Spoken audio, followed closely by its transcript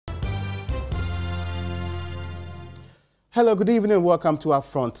Hello, good evening, and welcome to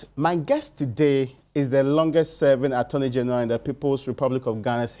UPfront. My guest today is the longest serving Attorney General in the People's Republic of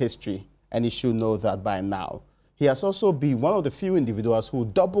Ghana's history, and you should know that by now. He has also been one of the few individuals who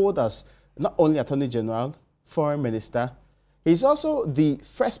doubled as not only Attorney General, Foreign Minister. He's also the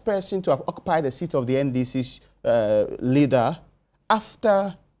first person to have occupied the seat of the NDC's leader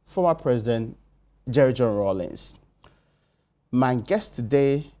after former President Jerry John Rawlings. My guest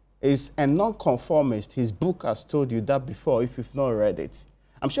today is a nonconformist. His book has told you that before if you've not read it.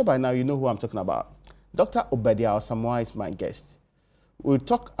 I'm sure by now you know who I'm talking about. Dr.Obed Asamoah is my guest. We'll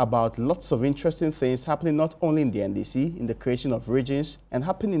talk about lots of interesting things happening not only in the NDC, in the creation of regions, and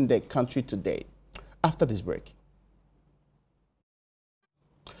happening in the country today. After this break.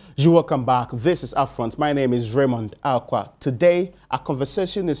 You're welcome back. This is UPfront. My name is Raymond Alqua. Today, our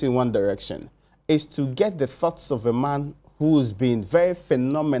conversation is in one direction. It's to get the thoughts of a man who's been very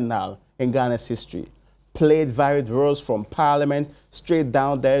phenomenal in Ghana's history, played varied roles from Parliament straight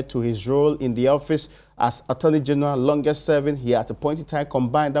down there to his role in the office as Attorney General, longest serving. He at a point in time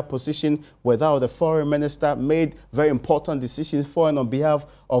combined that position without the Foreign Minister, made very important decisions for and on behalf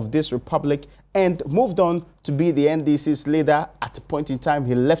of this republic, and moved on to be the NDC's leader. At a point in time,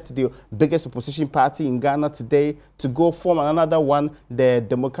 he left the biggest opposition party in Ghana today to go form another one, the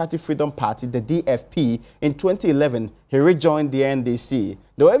Democratic Freedom Party, the DFP. In 2011, he rejoined the NDC.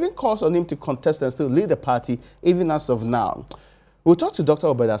 There were even calls on him to contest and still lead the party, even as of now. We'll talk to Dr.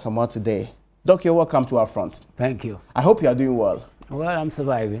 Obed Asamoah today. Doc, you're welcome to UPfront. Thank you. I hope you are doing well. Well, I'm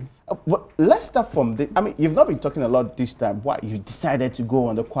surviving. But let's start from the, I mean, you've not been talking a lot this time. Why? You decided to go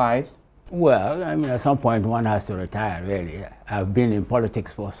on the quiet? Well, I mean, at some point one has to retire, really. I've been in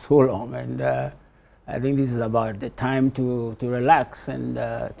politics for so long, and I think this is about the time to relax and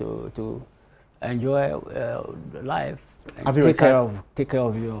to enjoy life. And Have you take care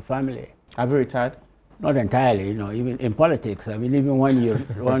of your family. Have you retired? Not entirely, you know. Even in politics, I mean, even when you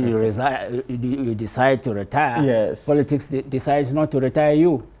you decide to retire, yes, politics decides not to retire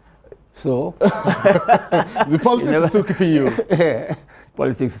you. So the politics is still keeping you.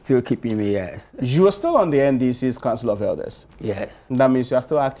 Politics is still keeping me, yes. You are still on the NDC's Council of Elders? Yes. That means you are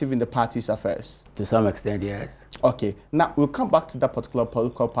still active in the party's affairs? To some extent, yes. Okay. Now, we'll come back to that particular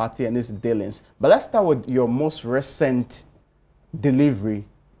political party and its dealings. But let's start with your most recent delivery,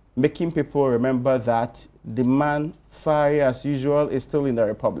 making people remember that the man, fiery as usual, is still in the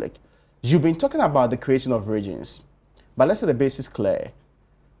Republic. You've been talking about the creation of regions. But let's say the base is clear.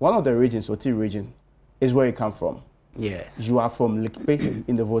 One of the regions, Oti region, is where you come from. Yes. You are from Likpe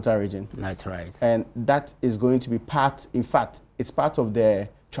in the Volta region. That's right. And that is going to be part, in fact, it's part of the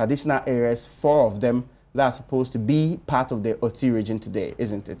traditional areas, 4 of them that are supposed to be part of the Oti region today,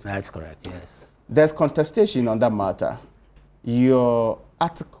 isn't it? That's correct, yes. There's contestation on that matter. Your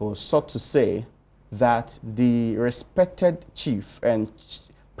article sought to say that the respected chief and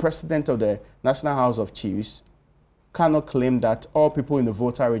president of the National House of Chiefs cannot claim that all people in the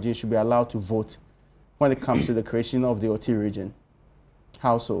Volta region should be allowed to vote when it comes to the creation of the Oti region.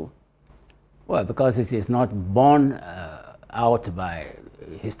 How so? Well, because it is not borne out by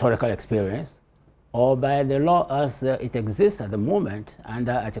historical experience or by the law as it exists at the moment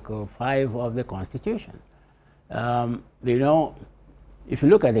under Article 5 of the Constitution. You know, if you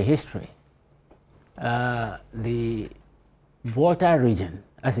look at the history, the Volta region,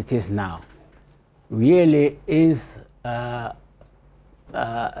 as it is now, really is a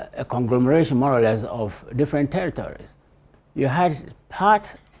conglomeration, more or less, of different territories. You had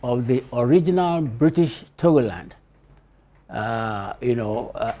part of the original British Togoland, you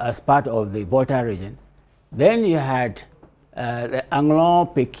know, as part of the Volta region. Then you had the Anglon,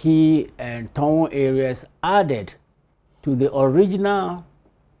 Peki, and Ton areas added to the original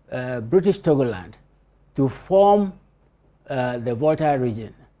British Togoland to form the Volta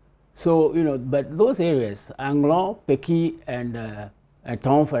region. So, you know, but those areas, Anglon, Peki, and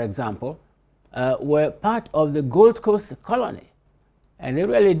Ton, for example, were part of the Gold Coast colony. And they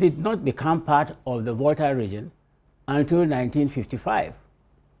really did not become part of the Volta region until 1955,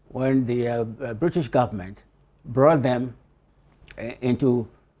 when the British government brought them into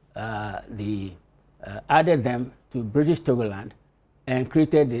added them to British Togoland and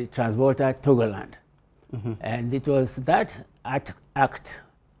created the Transvolta Togoland. Mm-hmm. And it was that Act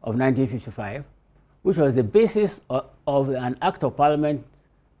of 1955 which was the basis of an Act of Parliament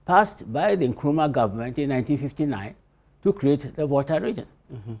passed by the Nkrumah government in 1959 to create the Volta region.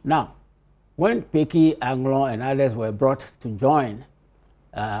 Mm-hmm. Now, when Peki, Anglon, and others were brought to join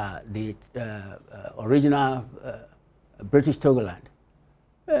the original British Togoland,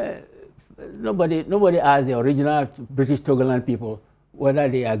 nobody asked the original British Togoland people whether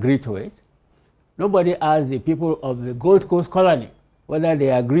they agreed to it. Nobody asked the people of the Gold Coast colony whether they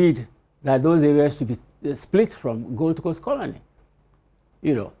agreed that those areas should be split from Gold Coast colony.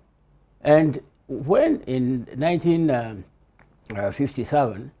 You know, and when in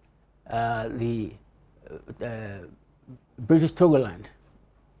 1957, the British Togoland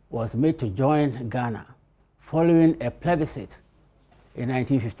was made to join Ghana following a plebiscite in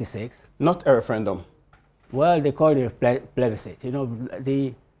 1956. Not a referendum. Well, they called it a plebiscite. You know,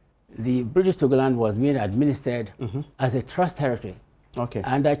 the British Togoland was being administered as a trust territory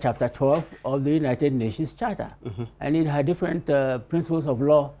under Chapter 12 of the United Nations Charter. And it had different principles of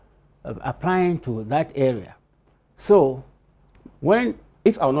law applying to that area. So, when...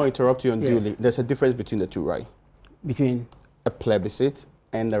 If I'll not interrupt you unduly, there's a difference between the two, right? Between? A plebiscite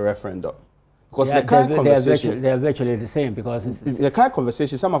and a referendum. Because the current conversation... They're virtually the same, because... the current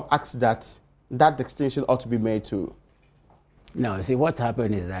conversation, some have asked that distinction ought to be made to... No, see, what's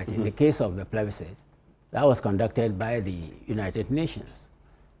happened is that in the case of the plebiscite, that was conducted by the United Nations.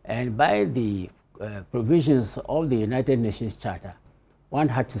 And by the provisions of the United Nations Charter, one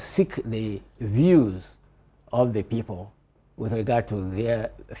had to seek the views of the people with regard to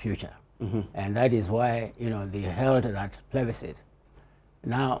their future. And that is why, you know, they held that plebiscite.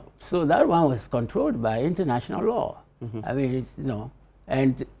 Now, so that one was controlled by international law. I mean, it's, you know,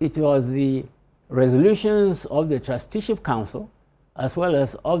 and it was the resolutions of the Trusteeship Council as well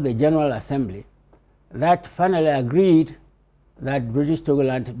as of the General Assembly that finally agreed that British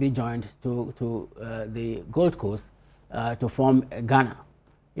Togoland be joined to the Gold Coast to form Ghana.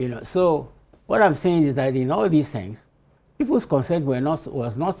 You know, so what I'm saying is that in all these things, people's consent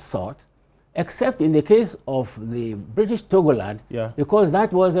was not sought, except in the case of the British Togoland, because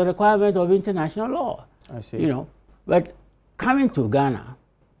that was a requirement of international law. I see. You know, but coming to Ghana,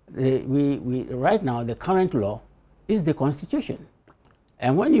 right now the current law is the Constitution.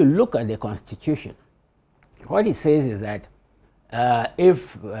 And when you look at the Constitution, what it says is that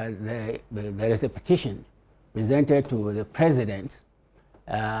if there is a petition presented to the President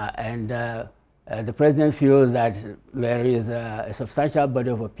and the President feels that there is a substantial body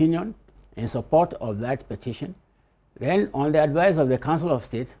of opinion in support of that petition, then on the advice of the Council of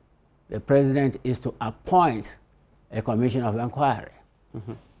State, the President is to appoint a commission of inquiry.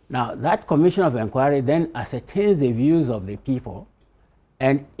 Now, that commission of inquiry then ascertains the views of the people,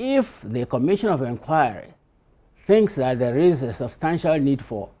 and if the commission of inquiry thinks that there is a substantial need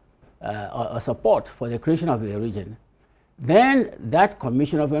for or support for the creation of the region, then that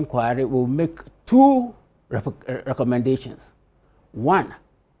commission of inquiry will make two recommendations. One,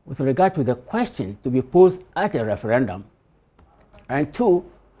 with regard to the question to be posed at a referendum, and two,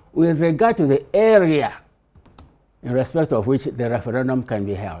 with regard to the area in respect of which the referendum can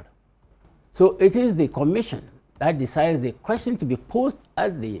be held. So it is the commission that decides the question to be posed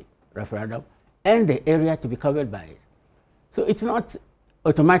at the referendum and the area to be covered by it. So it's not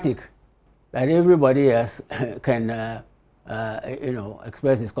automatic that everybody else can you know,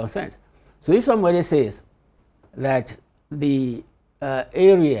 express his consent. So if somebody says that the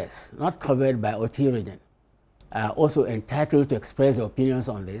areas not covered by OT region are also entitled to express their opinions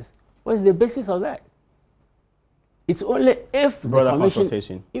on this, what's the basis of that? It's only if the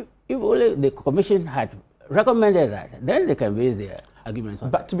commission, if only the commission had recommended that, then they can base their arguments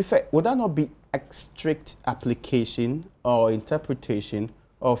on that. But to be fair, would that not be a strict application or interpretation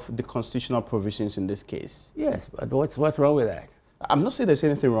of the constitutional provisions in this case? Yes, but what's wrong with that? I'm not saying there's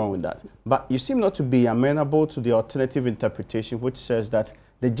anything wrong with that, but you seem not to be amenable to the alternative interpretation, which says that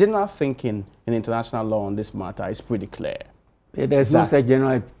the general thinking in international law on this matter is pretty clear. There's no such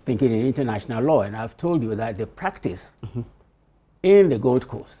general thinking in international law, and I've told you that the practice in the Gold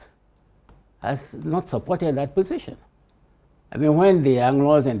Coast has not supported that position. I mean, when the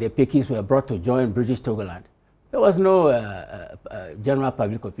Anglos and the Pikis were brought to join British Togoland, there was no general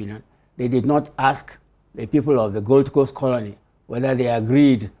public opinion. They did not ask the people of the Gold Coast colony whether they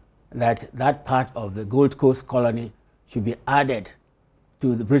agreed that that part of the Gold Coast colony should be added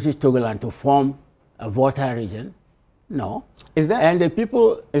to the British Togoland to form a Volta region. No. Is there, and the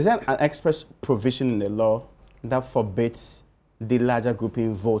people... Is there an express provision in the law that forbids the larger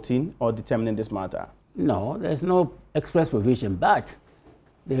grouping voting or determining this matter? No, there's no express provision, but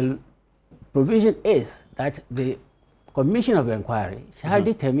the provision is that the commission of inquiry shall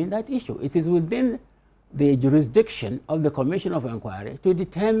determine that issue. It is within the jurisdiction of the commission of inquiry to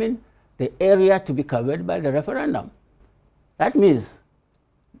determine the area to be covered by the referendum. That means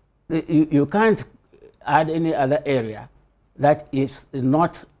you can't add any other area that is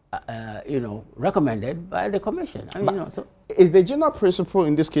not you know, recommended by the commission. I mean, you know, so is the general principle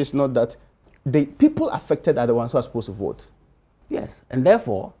in this case not that the people affected are the ones who are supposed to vote? Yes, and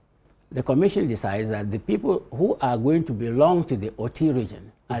therefore, the commission decides that the people who are going to belong to the OT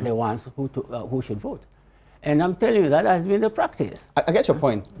region are the ones who should vote. And I'm telling you, that has been the practice. I get your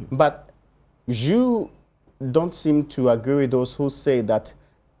point, but you don't seem to agree with those who say that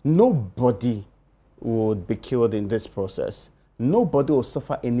nobody would be killed in this process. Nobody will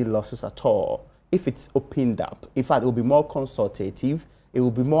suffer any losses at all if it's opened up. In fact, it will be more consultative, it will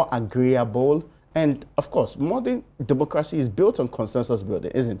be more agreeable, and of course, modern democracy is built on consensus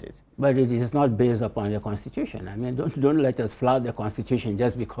building, isn't it? But it is not based upon the Constitution. I mean, don't let us flout the Constitution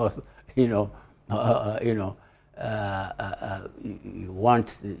just because, you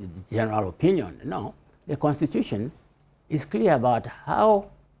want the general opinion. No, the Constitution is clear about how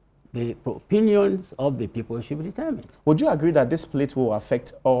the opinions of the people should be determined. Would you agree that this split will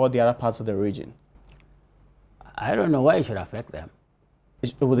affect all the other parts of the region? I don't know why it should affect them.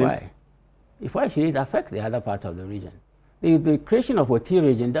 It wouldn't? Why? Why should it affect the other parts of the region? The creation of OT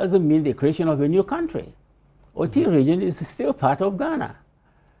region doesn't mean the creation of a new country. OT region is still part of Ghana,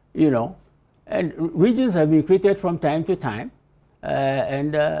 and regions have been created from time to time.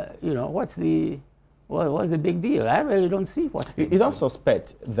 What's the big deal? I really don't see what's the You don't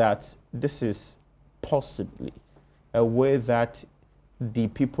suspect that this is possibly a way that the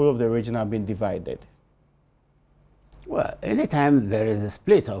people of the region have been divided? Well, anytime there is a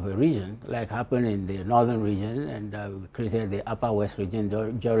split of a region, like happened in the northern region, and we created the Upper West region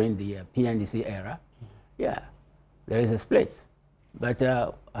during the PNDC era, yeah, there is a split. But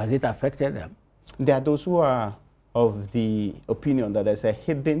has it affected them? There are those who are of the opinion that there's a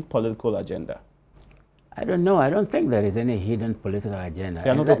hidden political agenda. I don't know. I don't think there is any hidden political agenda. They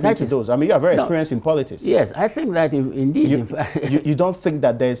are not open to those. I mean, you are very experienced in politics. Yes, I think that indeed. You don't think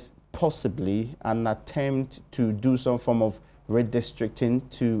that there's possibly an attempt to do some form of redistricting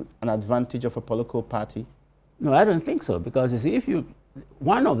to an advantage of a political party? No, I don't think so, because you see,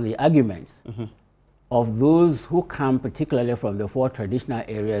 one of the arguments of those who come particularly from the 4 traditional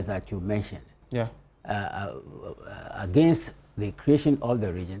areas that you mentioned, against the creation of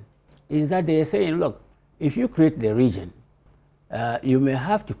the region, is that they are saying, look, if you create the region, you may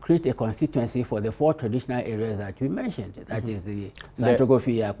have to create a constituency for the 4 traditional areas that you mentioned. That is the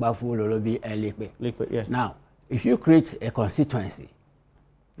Santogofi, Akbafu, Lolobi, and Likwe. Now, if you create a constituency,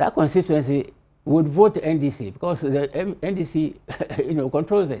 that constituency would vote NDC because the NDC,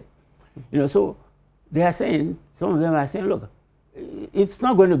 controls it. So they are saying, some of them are saying, look, it's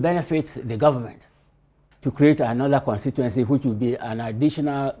not going to benefit the government to create another constituency which will be an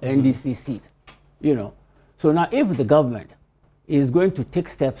additional NDC seat. So now if the government is going to take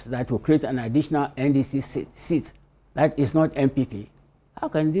steps that will create an additional NDC seat that is not MPP, how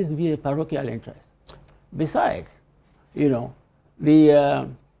can this be a parochial interest? Besides, we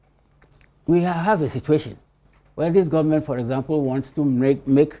have a situation where this government, for example, wants to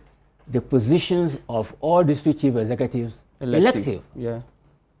make the positions of all district chief executives elective. Yeah.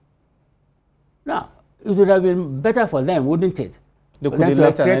 Now, it would have been better for them, wouldn't it? They could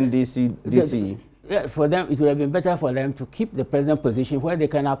elect an NDC. Yeah, for them, it would have been better for them to keep the present position where they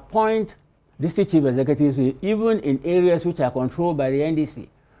can appoint district chief executives even in areas which are controlled by the NDC.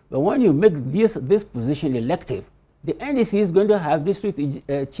 But when you make this position elective, the NDC is going to have district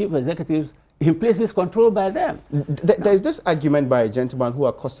chief executives in places controlled by them. There's this argument by a gentleman who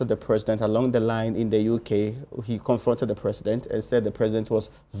accosted the president along the line in the UK. He confronted the president and said the president was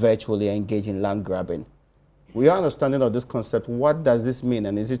virtually engaged in land grabbing. We are understanding of this concept. What does this mean,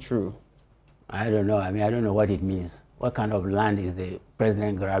 and is it true? I don't know. I mean, I don't know what it means. What kind of land is the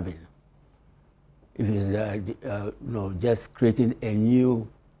president grabbing? If it's just creating a new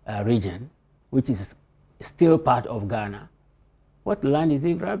region, which is still part of Ghana, what land is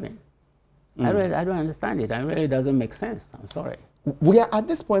he grabbing? I don't understand it. It really doesn't make sense. I'm sorry. We are at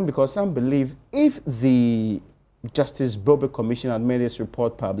this point because some believe if the Justice Bobe Commission had made its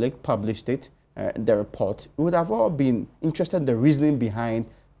report public, published it, the report, we would have all been interested in the reasoning behind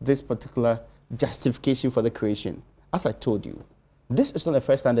this particular justification for the creation. As I told you, this is not the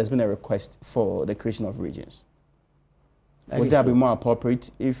first time there's been a request for the creation of regions. Would that be more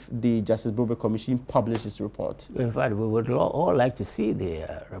appropriate if the Justice Bobe Commission published its report? In fact, we would all like to see the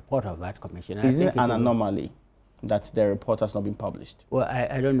report of that commission. Is it an anomaly that the report has not been published? Well,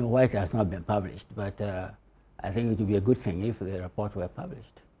 I don't know why it has not been published, but I think it would be a good thing if the report were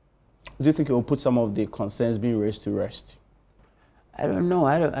published. Do you think it will put some of the concerns being raised to rest? I don't know.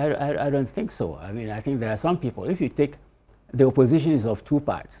 I don't think so. I mean, I think there are some people. If you take the opposition is of 2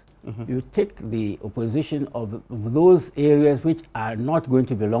 parts. You take the opposition of those areas which are not going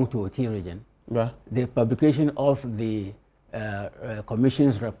to belong to OT region. The publication of the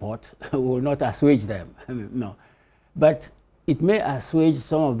commission's report will not assuage them. No. But it may assuage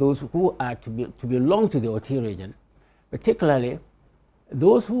some of those who are to belong to the OT region, particularly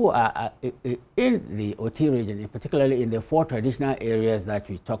those who are in the OT region, particularly in the 4 traditional areas that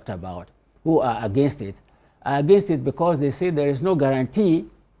we talked about, who are against it because they say there is no guarantee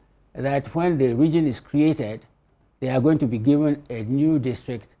that when the region is created, they are going to be given a new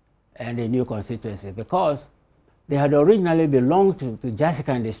district and a new constituency, because they had originally belonged to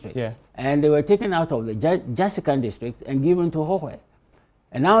Jasikan district, and they were taken out of the Jasikan district and given to Hohwe.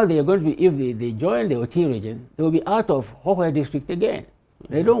 And now they are going to be, if they join the OT region, they will be out of Hohwe district again.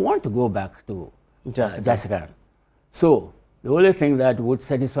 They don't want to go back to Jasikan. So the only thing that would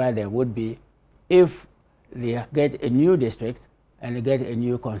satisfy them would be if they get a new district and they get a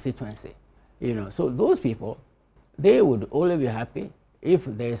new constituency. So those people, they would only be happy if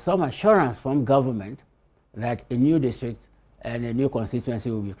there is some assurance from government that a new district and a new constituency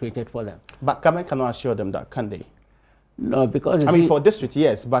will be created for them. But government cannot assure them that, can they? No, because I mean, for district,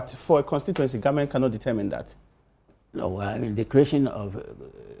 yes, but for a constituency, government cannot determine that. No, I mean, the creation of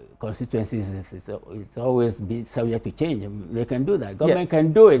constituencies it's always been subject to change. They can do that. Government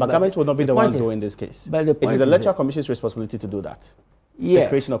can do it. But government will not be the one doing this case. But the point it is the Electoral Commission's responsibility to do that. Yes. The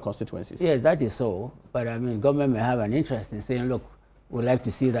creation of constituencies. Yes, that is so. But I mean, government may have an interest in saying, look, we'd like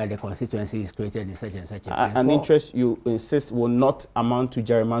to see that the constituency is created in such and such a place. An interest, you insist, will not amount to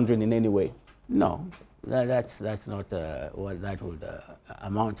gerrymandering in any way? No, that's not what that would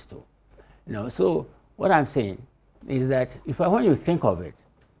amount to. So what I'm saying is that when you think of it,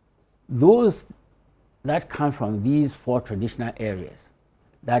 those that come from these 4 traditional areas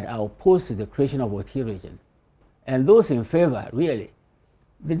that are opposed to the creation of OT region, and those in favor, really,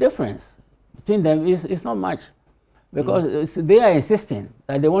 the difference between them is not much, because they are insisting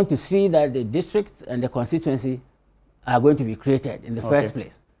that they want to see that the districts and the constituency are going to be created in the first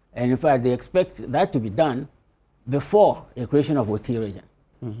place. And in fact, they expect that to be done before the creation of OT region.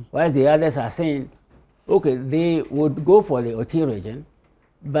 Whereas the others are saying, okay, they would go for the OT region,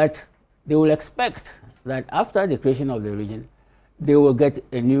 but they will expect that after the creation of the region, they will get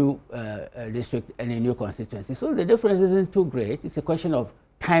a new district and a new constituency. So the difference isn't too great. It's a question of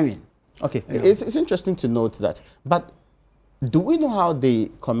timing. Okay, it's interesting to note that. But do we know how the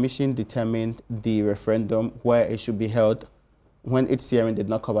commission determined the referendum where it should be held when its hearing did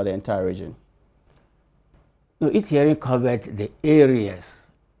not cover the entire region? No, its hearing covered the areas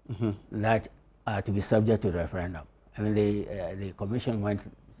that are to be subject to the referendum. I mean, the commission went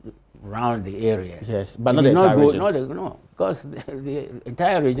around the areas. Yes, but not the entire region. No, because the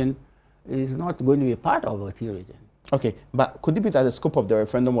entire region is not going to be part of the OT region. Okay, but could it be that the scope of the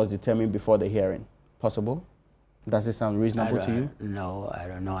referendum was determined before the hearing? Possible? Does it sound reasonable to you? No, I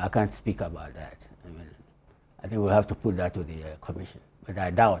don't know. I can't speak about that. I mean, I think we'll have to put that to the commission. But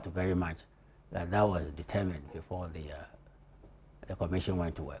I doubt very much that that was determined before the commission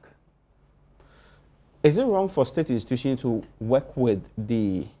went to work. Is it wrong for state institutions to work with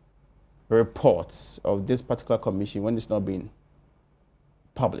the reports of this particular commission when it's not being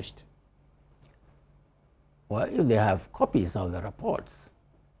published? Well, if they have copies of the reports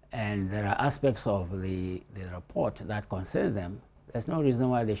and there are aspects of the report that concerns them, there's no reason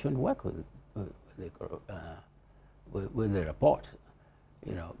why they shouldn't work with the report.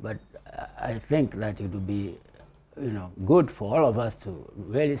 But I think that it would be good for all of us to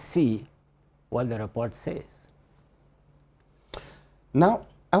really see what the report says. Now,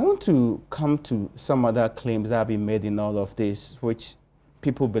 I want to come to some other claims that have been made in all of this, which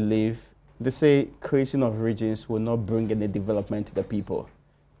people believe. They say creation of regions will not bring any development to the people.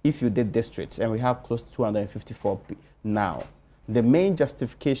 If you did districts, and we have close to 254 now, the main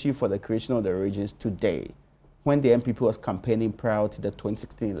justification for the creation of the regions today, when the MPP was campaigning prior to the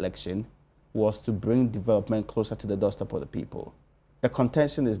 2016 election, was to bring development closer to the doorstep of the people. The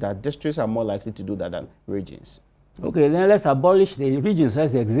contention is that districts are more likely to do that than regions. Okay, then let's abolish the regions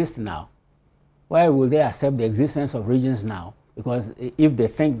as they exist now. Why will they accept the existence of regions now? Because if they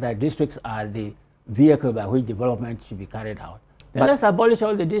think that districts are the vehicle by which development should be carried out, then let's abolish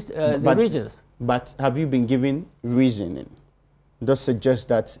all the regions. But have you been given reasoning that suggests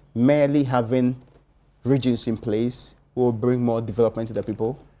that merely having regions in place will bring more development to the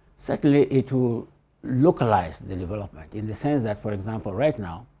people? Certainly it will localize the development in the sense that, for example, right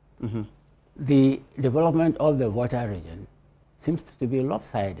now, the development of the Volta region seems to be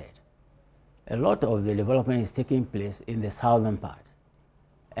lopsided. A lot of the development is taking place in the southern part.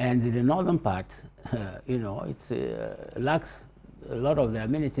 And the northern part, it lacks a lot of the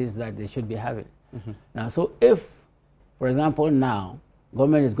amenities that they should be having. Now, so if, for example, now,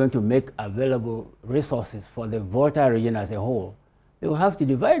 government is going to make available resources for the Volta region as a whole, they will have to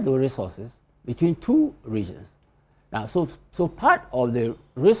divide those resources between 2 regions. Now, so part of the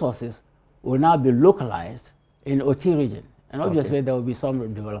resources will now be localized in OT region, and obviously there will be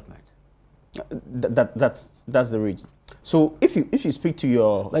some development. That's the region. So if you speak to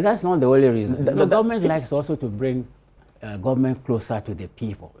your... But that's not the only reason. The government likes also to bring government closer to the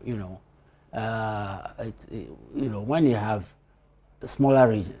people, you know. You know, when you have smaller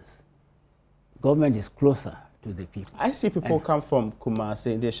regions, government is closer to the people. I see people come from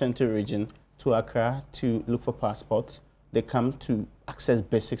Kumasi, the Ashanti region, to Accra to look for passports. They come to access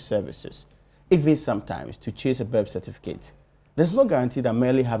basic services, even sometimes to chase a birth certificate. There's no guarantee that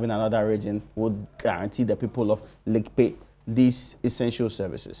merely having another region would guarantee the people of Lekpe these essential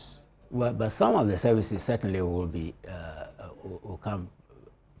services. Well, but some of the services certainly will be will come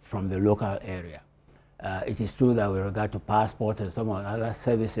from the local area. It is true that with regard to passports and some of the other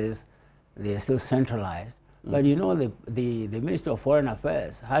services, they are still centralized. But you know, the Ministry of Foreign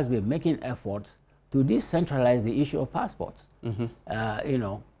Affairs has been making efforts to decentralize the issue of passports. You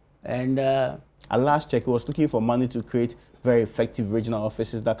know, and at last check, it was looking for money to create very effective regional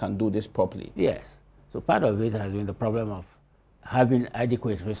offices that can do this properly. Yes. So part of it has been the problem of having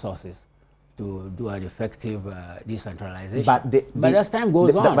adequate resources to do an effective decentralization. But as time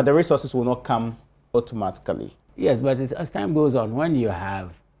goes on... But the resources will not come automatically. Yes, but as time goes on, when you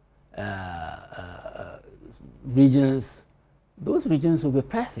have regions, those regions will be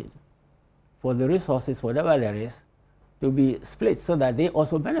pressing for the resources, whatever there is, to be split so that they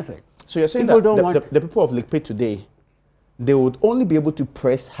also benefit. So you're saying that the people of Lekpe today, they would only be able to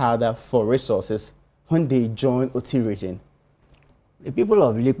press harder for resources when they join OT region? The people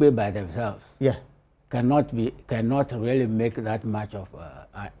of Lekpe by themselves cannot really make that much of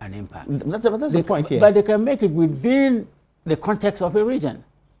an impact. That's the point here. But they can make it within the context of a region.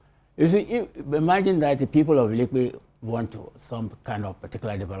 You see, imagine that the people of Lekpe want some kind of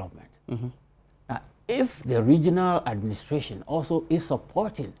particular development. Now, if the regional administration also is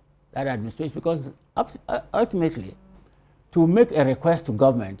supporting that administration, because ultimately, to make a request to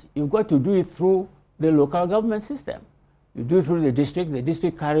government, you've got to do it through the local government system. You do it through the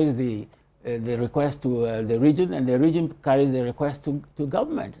district carries the request to the region, and the region carries the request to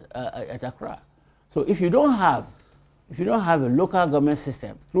government at Accra. So if you don't have a local government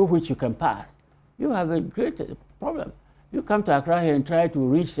system through which you can pass, you have a great problem. You come to Accra here and try to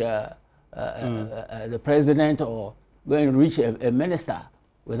reach the president or go and reach a minister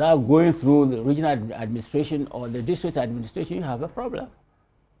without going through the regional administration or the district administration, you have a problem.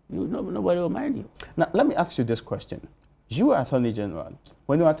 Nobody will mind you. Now, let me ask you this question. You are Attorney General.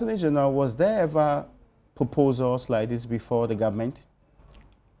 When you were Attorney General, was there ever proposals like this before the government?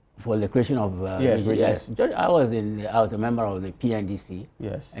 For the creation of yes. I was a member of the PNDC.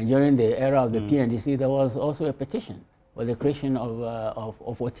 Yes. And during the era of the PNDC, there was also a petition for the creation of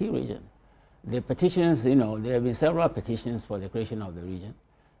OT region. The petitions, you know, there have been several petitions for the creation of the region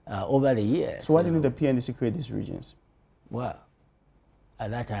over the years. So why didn't the PNDC create these regions? Well,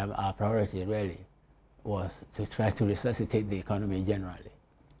 at that time, our priority really was to try to resuscitate the economy generally.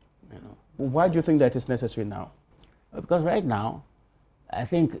 You know. Why do you think that is necessary now? Because right now, I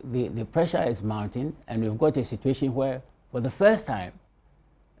think the pressure is mounting, and we've got a situation where, for the first time,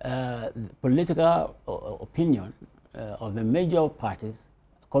 political opinion of the major parties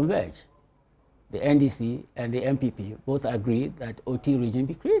converge. The NDC and the MPP both agreed that OT region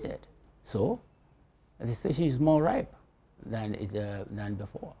be created. So the situation is more ripe than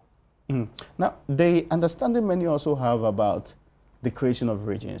before. Now, the understanding many also have about the creation of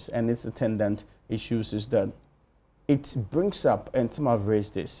regions and its attendant issues is that it brings up, and some have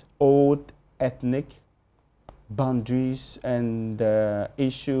raised this, old ethnic boundaries and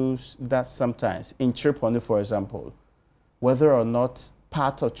issues that sometimes, in Tripoli, for example, whether or not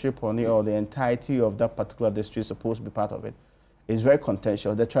part of Tripoli or the entirety of that particular district is supposed to be part of it, is very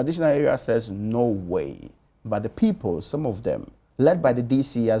contentious. The traditional area says no way, but the people, some of them, led by the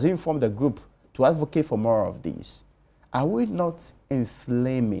DC, has informed the group to advocate for more of these. Are we not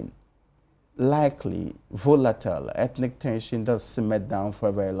inflaming likely volatile ethnic tension that's simmered down for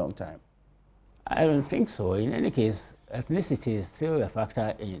a very long time? I don't think so. In any case, ethnicity is still a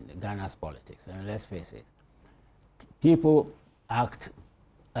factor in Ghana's politics. I mean, let's face it. People act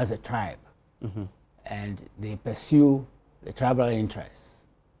as a tribe, and they pursue the tribal interests.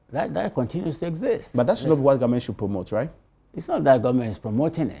 That continues to exist. But that's not what government should promote, right? It's not that government is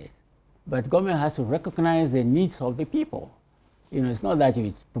promoting it, but government has to recognize the needs of the people. You know, it's not that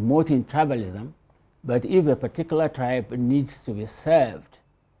it's promoting tribalism, but if a particular tribe needs to be served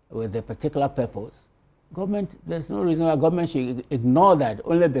with a particular purpose, there's no reason why government should ignore that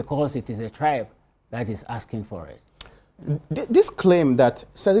only because it is a tribe that is asking for it. This claim that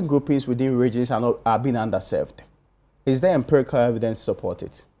certain groupings within regions are being underserved, Is there empirical evidence to support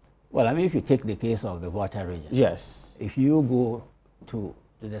it? Well, I mean, if you take the case of the water region. Yes. If you go to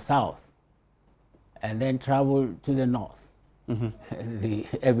the south and then travel to the north, the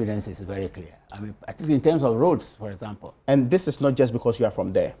evidence is very clear. I mean, I think in terms of roads, for example. And this is not just because you are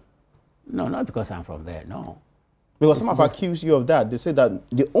from there? No, not because I'm from there, no. Because some have accused you of that. They say that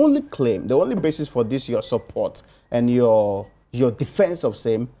the only claim, the only basis for this, your support and your defense of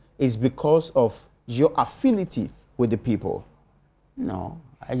same is because of your affinity with the people. No,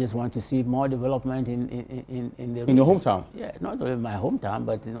 I just want to see more development in the region. In your hometown? Yeah, not only my hometown,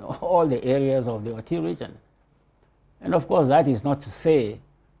 but in all the areas of the Oti region. And of course, that is not to say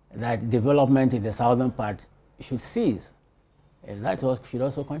that development in the southern part should cease. And that should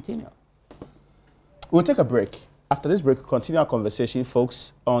also continue. We'll take a break. After this break, we'll continue our conversation,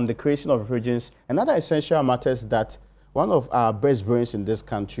 folks, on the creation of regions and other essential matters that one of our best brains in this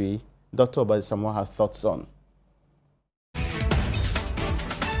country, Dr.Obed Asamoah, has thoughts on.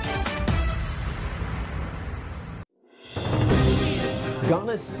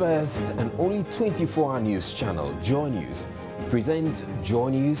 Ghana's first and only 24-hour news channel, JoyNews, presents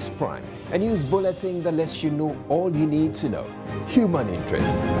JoyNews Prime, a news bulletin that lets you know all you need to know. Human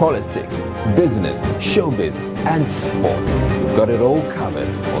interest, politics, business, showbiz, and sport. We've got it all covered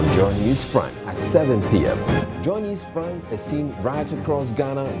on JoyNews Prime at 7 p.m. JoyNews Prime is seen right across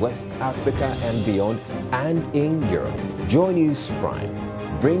Ghana, West Africa, and beyond, and in Europe. JoyNews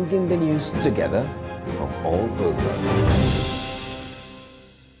Prime, bringing the news together from all over.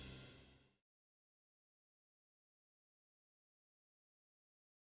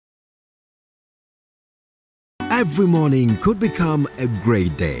 Every morning could become a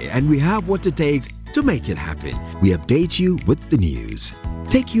great day, and we have what it takes to make it happen. We update you with the news,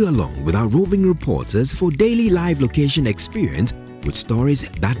 take you along with our roving reporters for daily live location experience with stories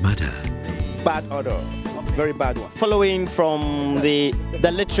that matter. Bad odor, very bad one. Following from the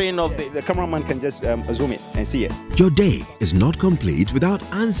littering of the cameraman can just zoom it and see it. Your day is not complete without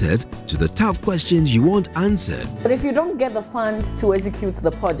answers to the tough questions you want answered. But if you don't get the funds to execute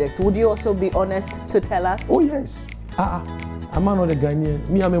the project, would you also be honest to tell us? Oh yes. I'm not a Ghanaian.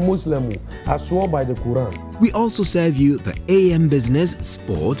 Me, I'm a Muslim. I swore by the Quran. We also serve you the AM business,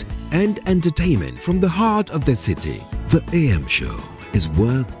 sports, and entertainment from the heart of the city. The AM show is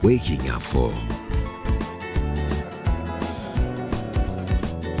worth waking up for.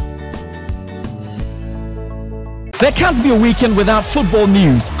 There can't be a weekend without football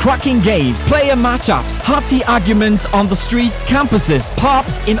news, cracking games, player matchups, hearty arguments on the streets, campuses,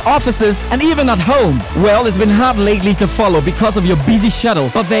 pubs, in offices, and even at home. Well, it's been hard lately to follow because of your busy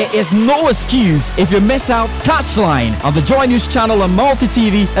schedule, but there is no excuse if you miss out Touchline on the JoyNews channel on Multi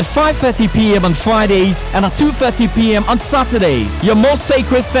TV at 5:30 p.m. on Fridays and at 2:30 p.m. on Saturdays. Your most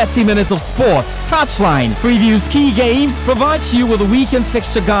sacred 30 minutes of sports. Touchline previews key games, provides you with a weekend's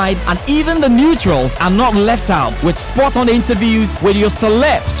fixture guide, and even the neutrals are not left out, with spot-on interviews with your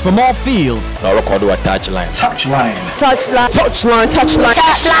celebs from all fields. Now record a touchline. Touchline. Touchline. Touchline. Touchline.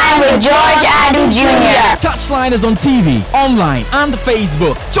 Touchline with George Adu Jr. Touchline is on TV, online, and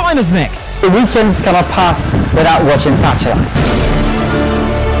Facebook. Join us next. The weekends cannot pass without watching Touchline.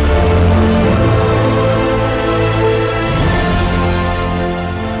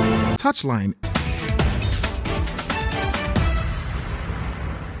 Touchline.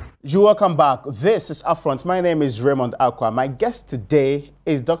 You welcome back. This is UPfront. My name is Raymond Akwa. My guest today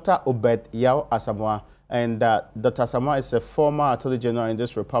is Dr. Obed Asamoah. And Dr. Asamoah is a former Attorney General in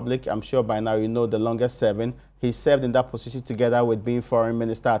this republic. I'm sure by now you know the longest serving. He served in that position together with being Foreign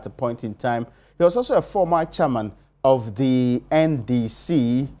Minister at a point in time. He was also a former chairman of the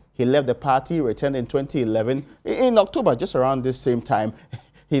NDC. He left the party, returned in 2011. In October, just around this same time,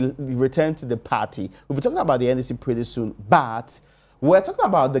 he returned to the party. We'll be talking about the NDC pretty soon, but we're talking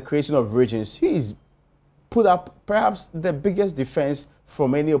about the creation of regions. He's put up perhaps the biggest defense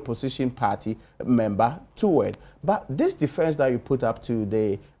from any opposition party member to it. But this defense that you put up to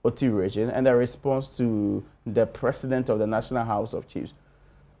the Oti region and the response to the president of the National House of Chiefs,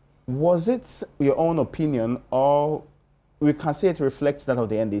 was it your own opinion, or we can say it reflects that of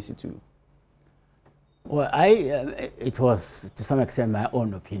the NDC too? Well, it was to some extent my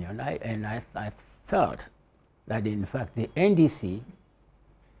own opinion. I felt that in fact the NDC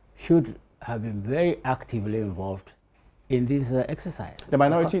should have been very actively involved in this exercise. The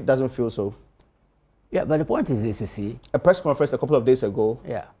minority doesn't feel so. Yeah, but the point is this, you see. A press conference a couple of days ago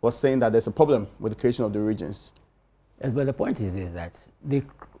Yeah. was saying that there's a problem with the creation of the regions. Yes, but the point is this, that the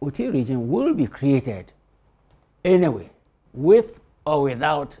Oti region will be created anyway, with or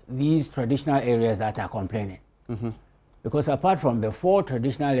without these traditional areas that are complaining. Because apart from the 4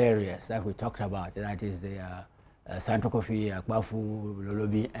 traditional areas that we talked about, that is the Santokofi, Akbafu,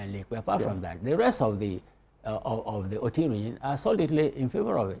 Lolobi, and Lake. Apart from that, the rest of the OT region are solidly in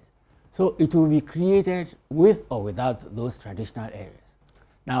favor of it. So it will be created with or without those traditional areas.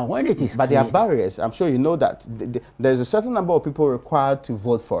 Now, when it is but there are barriers. I'm sure you know that. There's a certain number of people required to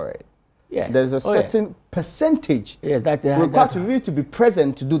vote for it. Yes. There's a certain percentage that required to be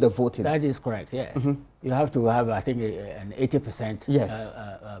present to do the voting. That is correct, yes. You have to have, I think, an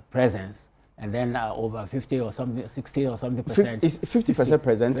 80% presence, and then over 50 or something, 60 or something percent. 50%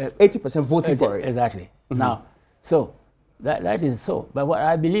 present, 80% voting for it. Exactly. Now, so that is so. But what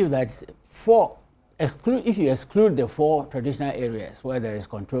I believe that if you exclude the 4 traditional areas where there is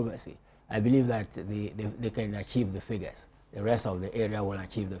controversy, I believe that they can achieve the figures. The rest of the area will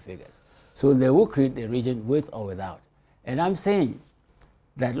achieve the figures. So they will create the region with or without. And I'm saying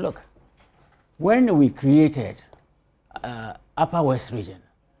that, look, when we created Upper West region,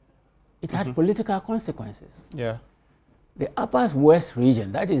 it had political consequences. Yeah. The Upper West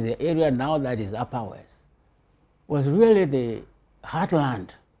region, that is the area now that is Upper West, was really the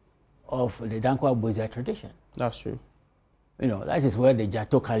heartland of the Dankwa Buzia tradition. That's true. You know, that is where the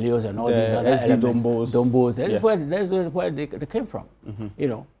Jato Kalios and all these other SD elements, Dombos, that's where they came from, you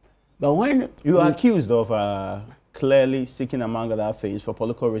know. But when you are accused of clearly seeking, among other things, for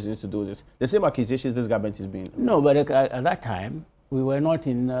political reasons to do this, the same accusations this government is being. No, but at that time, we were not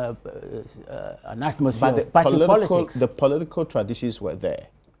in an atmosphere of party politics. The political traditions were there.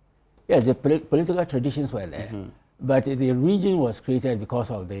 Yes, the political traditions were there. But the region was created because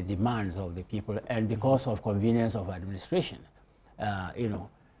of the demands of the people and because of convenience of administration, you know.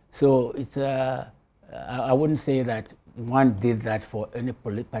 So it's, I wouldn't say that one did that for any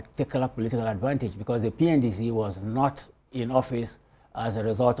particular political advantage, because the PNDC was not in office as a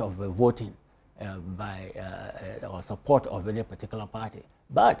result of the voting by or support of any particular party.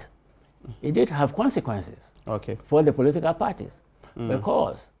 But it did have consequences for the political parties,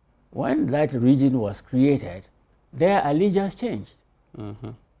 because when that region was created, their allegiance changed.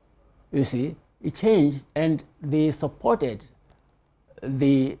 You see, it changed, and they supported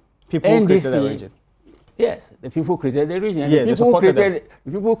the people NDC. Who created the region. Yes, the people who created the region. And Yeah, the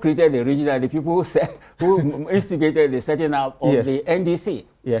people who created the region are the people who instigated the setting up of the NDC.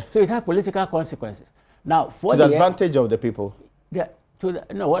 Yeah. So it had political consequences. Now, for to the advantage of the people.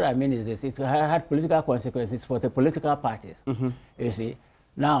 No, what I mean is this: it had political consequences for the political parties. You see,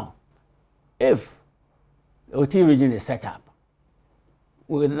 now, if OT region is set up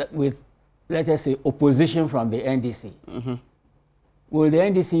with let us say, opposition from the NDC, will the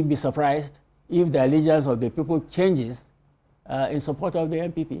NDC be surprised if the allegiance of the people changes in support of the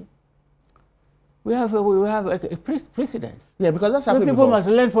MPP? We have a precedent. Yeah, because that's happening. People must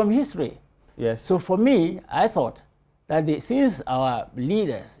learn from history. Yes. So for me, I thought that since our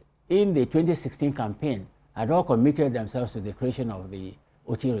leaders in the 2016 campaign had all committed themselves to the creation of the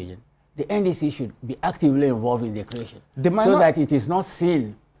OT region, the NDC should be actively involved in the creation, so that it is not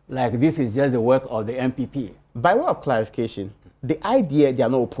seen like this is just the work of the MPP. By way of clarification, the idea they are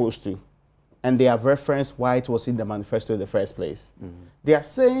not opposed to, and they have referenced why it was in the manifesto in the first place. They are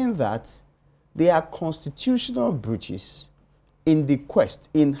saying that there are constitutional breaches in the quest,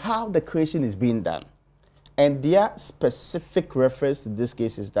 in how the creation is being done. And their specific reference in this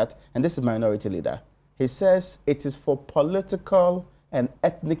case is that, and this is Minority Leader, he says it is for political and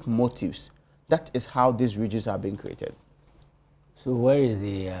ethnic motives. That is how these regions are being created. So where is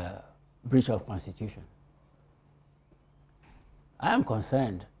the breach of Constitution? I am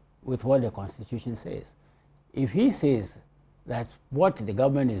concerned with what the Constitution says. If he says that what the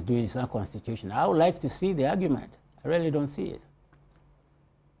government is doing is unconstitutional, I would like to see the argument. I really don't see it.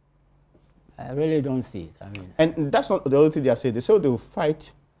 I really don't see it. I mean, and that's not the only thing they are saying. They say they will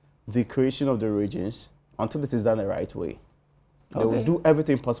fight the creation of the regions until it is done the right way. They will do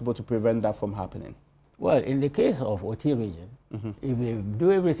everything possible to prevent that from happening. Well, in the case of OT region, if they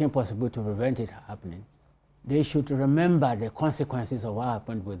do everything possible to prevent it happening, they should remember the consequences of what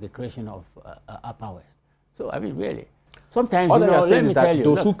happened with the creation of Upper West. So, I mean, really, sometimes, all they are saying is that you,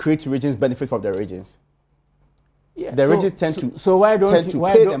 those who create regions benefit from the regions. Yeah, the regions tend to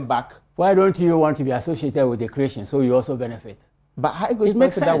pay them back. Why don't you want to be associated with the creation so you also benefit? But how are you going to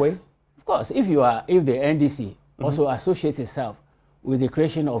benefit that way? Of course, if the NDC also associates itself with the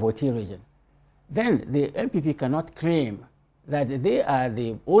creation of OT region, then the MPP cannot claim that they are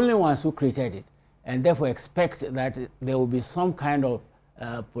the only ones who created it, and therefore expect that there will be some kind of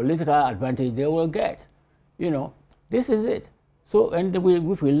political advantage they will get. You know, this is it. So, and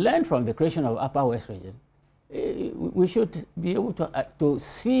if we learn from the creation of Upper West region, we should be able to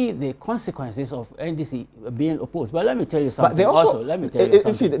see the consequences of NDC being opposed. But let me tell you something. But they also let me tell you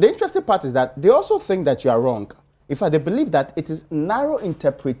something. See, the interesting part is that they also think that you are wrong. In fact, they believe that it is narrow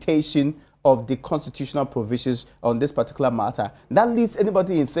interpretation of the constitutional provisions on this particular matter that leads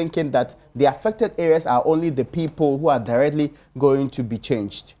anybody in thinking that the affected areas are only the people who are directly going to be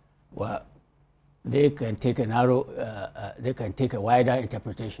changed. Well, they can take a narrow, they can take a wider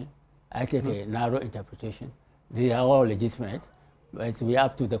interpretation. I take a narrow interpretation. They are all legitimate, but it's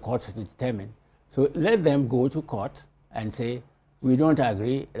up to the courts to determine. So let them go to court and say, we don't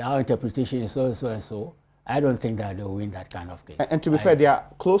agree, our interpretation is so and so and so. I don't think that they'll win that kind of case. And to be fair, there are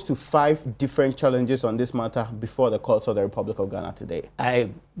close to 5 different challenges on this matter before the courts of the Republic of Ghana today. I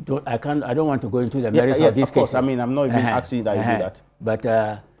don't want to go into the merits of these of course. cases. I mean, I'm not even asking you that you do that.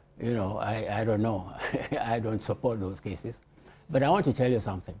 But, you know, I don't know. I don't support those cases. But I want to tell you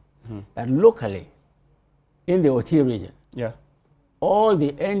something, that locally, in the OT region, all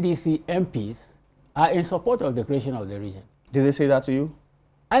the NDC MPs are in support of the creation of the region. Did they say that to you?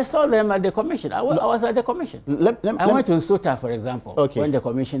 I saw them at the commission. I was at the commission. I went to Suta, for example, when the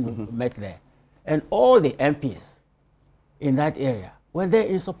commission met there. And all the MPs in that area were there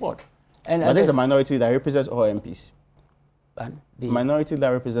in support. And but there's a minority that represents all MPs. And the minority that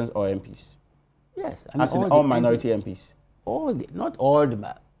represents all MPs. Yes. I mean, as in all minority MPs. Not all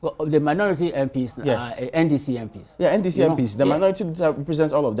the minority MPs are NDC MPs. Yeah, NDC MPs. The minority that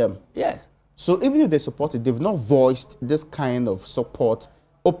represents all of them. Yes. So even if they support it, they've not voiced this kind of support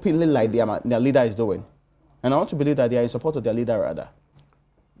openly like their leader is doing. And I want to believe that they are in support of their leader rather.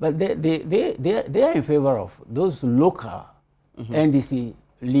 But they are in favor of those local NDC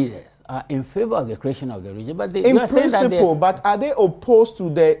leaders are in favor of the creation of the region. But in principle, but are they opposed to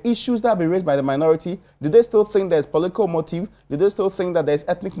the issues that have been raised by the minority? Do they still think there's political motive? Do they still think that there's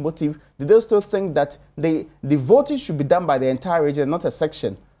ethnic motive? Do they still think that the voting should be done by the entire region, not a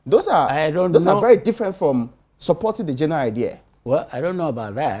section? Those are very different from supporting the general idea. Well, I don't know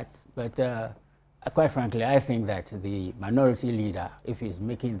about that, but quite frankly, I think that the minority leader, if he's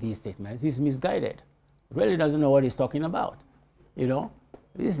making these statements, he's misguided. Really doesn't know what he's talking about. You know,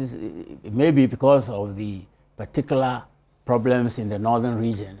 this is maybe because of the particular problems in the northern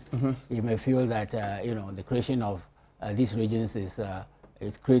region. You may feel that you know, the creation of these regions is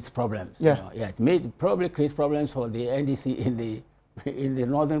it creates problems. Yeah, you know? Yeah, it probably creates problems for the NDC in the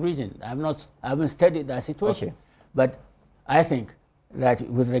northern region. I haven't studied that situation, but I think that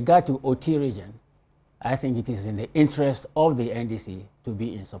with regard to OT region, I think it is in the interest of the NDC to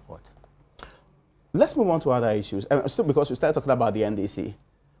be in support. Let's move on to other issues. Still, because we started talking about the NDC,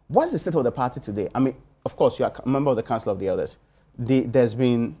 what's the state of the party today? I mean, of course, you are a member of the Council of the Elders. There's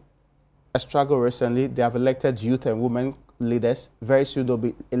been a struggle recently. They have elected youth and women leaders. Very soon they'll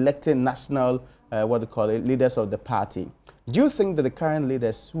be electing national, leaders of the party. Do you think that the current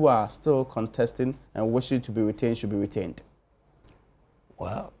leaders who are still contesting and wishing to be retained should be retained?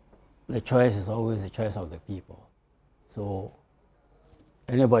 Well, the choice is always the choice of the people. So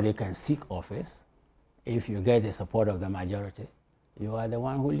anybody can seek office. If you get the support of the majority, you are the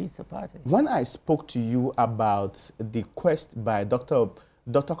one who leads the party. When I spoke to you about the quest by Dr.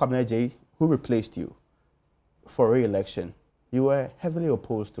 Kwabena, who replaced you for re-election, you were heavily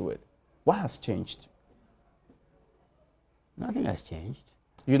opposed to it. What has changed? Nothing has changed.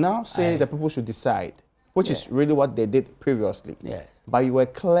 You now say the people should decide, which is really what they did previously. Yes. But you were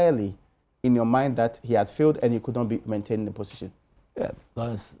clearly in your mind that he had failed and he could not be maintained in the position. Yeah,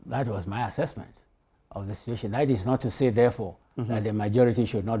 because that was my assessment of the situation. That is not to say, therefore, that the majority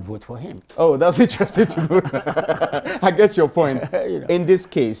should not vote for him. Oh, that's interesting to know. I get your point. You know, in this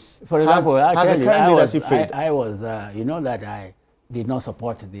case, for example, has the current leadership failed? I was, you know, that I did not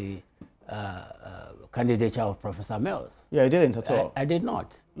support the candidature of Professor Mills. Yeah, you didn't at all. I did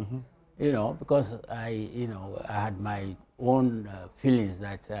not. You know, because I had my own feelings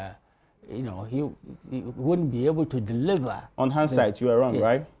that, you know, he wouldn't be able to deliver. On hindsight, you were wrong,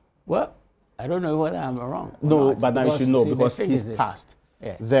 right? Well, I don't know whether I'm wrong. No, but now you should know, because he's passed.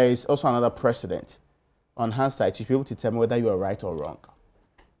 Yeah. There is also another precedent. On hindsight, you should be able to tell me whether you are right or wrong.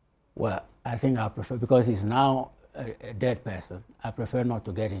 Well, I think I prefer, because he's now a dead person, I prefer not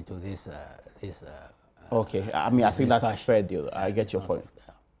to get into this. Okay, I mean, I think that's a fair deal. I get your point.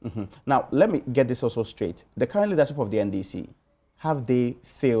 Now, let me get this also straight. The current leadership of the NDC, have they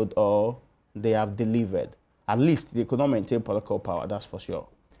failed or they have delivered? At least they could not maintain political power, that's for sure.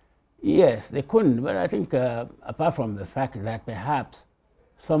 Yes, they couldn't, but I think apart from the fact that perhaps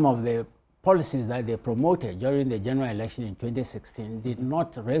some of the policies that they promoted during the general election in 2016 did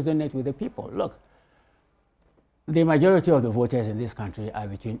not resonate with the people. Look, the majority of the voters in this country are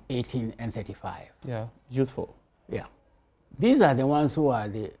between 18 and 35. Yeah, youthful. Yeah. These are the ones who are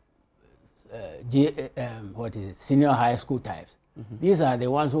the senior high school types. These are the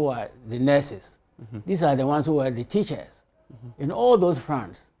ones who are the nurses, These are the ones who were the teachers. In all those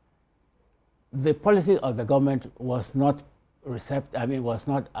fronts, the policy of the government was not was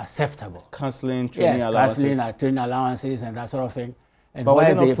not acceptable. Cancelling training allowances. Yes, cancelling training allowances and that sort of thing. And but why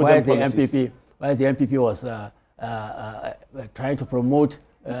is the MPP was trying to promote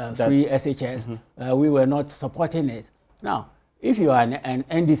free SHS, we were not supporting it. Now, if you are an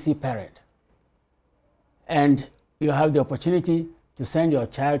NDC parent and you have the opportunity to send your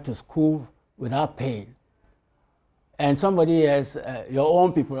child to school without paying, and somebody else, your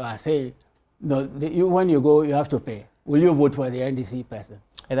own people are saying, no, when you go, you have to pay. Will you vote for the NDC person?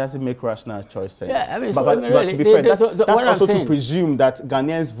 It doesn't make rational choice sense. Yeah, I mean, but to be fair, that's also to presume that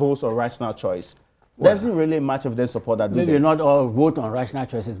Ghanaians vote on rational choice. Well, doesn't really much of them support that, do maybe they? not all vote on rational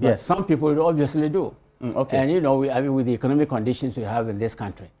choices, but some people obviously do. Okay. And you know, I mean, with the economic conditions we have in this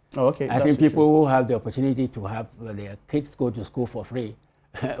country, I think people who have the opportunity to have their kids go to school for free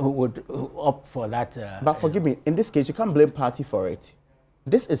would opt for that. But forgive me, in this case, you can't blame party for it.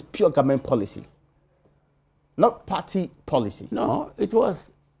 This is pure government policy, not party policy. No, it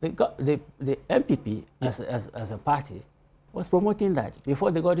was the MPP as a party was promoting that before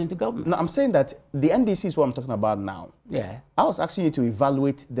they got into government. No, I'm saying that the NDC is what I'm talking about now. Yeah. I was asking you to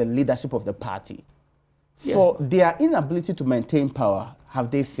evaluate the leadership of the party. For their inability to maintain power,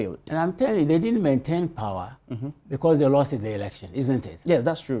 have they failed? And I'm telling you, they didn't maintain power because they lost the election, isn't it? Yes,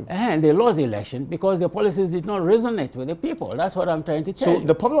 that's true. And they lost the election because the policies did not resonate with the people. That's what I'm trying to tell you. So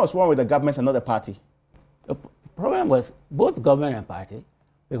the problem was one with the government and not the party? The problem was both government and party,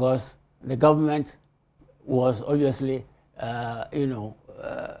 because the government was obviously,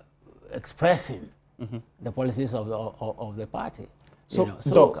 expressing the policies of the party. So,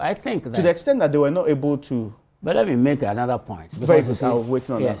 Doc, I think that to the extent that they were not able to... But let me make another point. Very good, I'll wait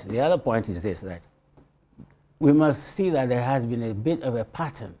on that. Yes, the other point is this, that we must see that there has been a bit of a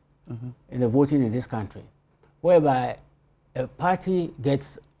pattern in the voting in this country, whereby a party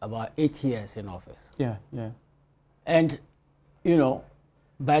gets about 8 years in office. Yeah, yeah. And, you know,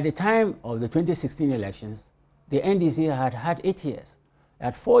 by the time of the 2016 elections, the NDC had 8 years. It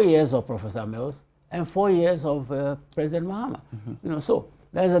had 4 years of Professor Mills and 4 years of President Mahama. You know, so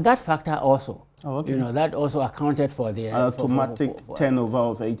there's that factor also. Oh, okay. You know, that also accounted for the automatic turnover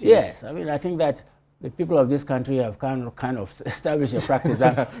of 8 years. Yes, I mean, I think that the people of this country have kind of established a practice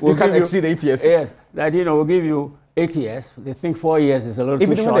that you can't exceed 8 years. Yes, that we'll give you 8 years. They think 4 years is a little too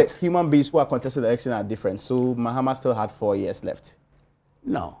short. Even the human beings who are contesting the election are different. So Mahama still had 4 years left.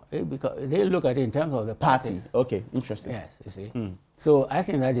 No, because they look at it in terms of the party. Okay, interesting. Yes, you see. So I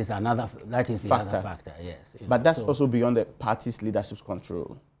think that is the other factor. Yes. But that's also beyond the party's leadership's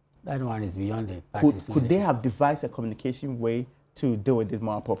control. That one is beyond the party's leadership. Could they have devised a communication way to deal with it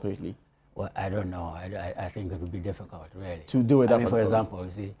more appropriately? Well, I don't know. I think it would be difficult, really. To do it. I mean, for example,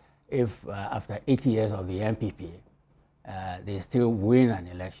 you see, if after 80 years of the MPP, they still win an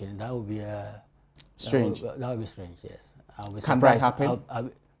election, that would be strange. That would be strange. Yes. Can that happen?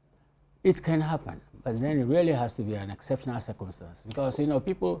 It can happen, but then it really has to be an exceptional circumstance, because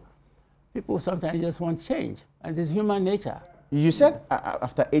people sometimes just want change, and it's human nature. You said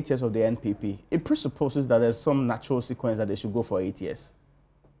after 8 years of the NPP, it presupposes that there's some natural sequence that they should go for 8 years.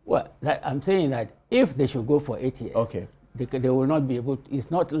 Well, I'm saying that if they should go for 8 years, okay, they will not be able. It's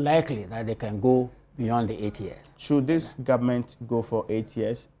not likely that they can go beyond the 8 years. Should this government go for 8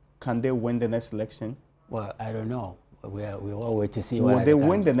 years? Can they win the next election? Well, I don't know. We all wait to see. Will they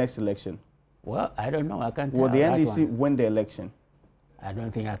win the next election? Well, I don't know. I can't tell. Will the NDC win the election? I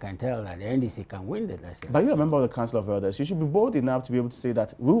don't think I can tell that the NDC can win the election. But you're a member of the Council of Elders. You should be bold enough to be able to say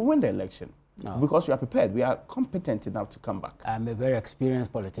that we will win the election. No. Because we are prepared. We are competent enough to come back. I'm a very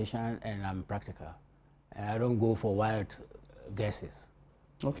experienced politician, and I'm practical. And I don't go for wild guesses.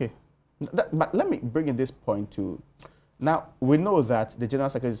 Okay. But let me bring in this point too. Now, we know that the General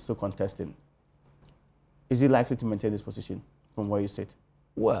Secretary is still contesting. Is he likely to maintain this position from where you sit?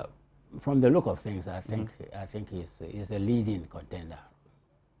 Well, from the look of things, I think he's a leading contender.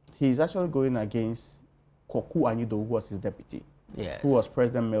 He's actually going against Koku Anyido, who was his deputy. Yes. Who was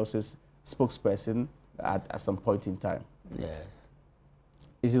President Mills's spokesperson at some point in time. Yes.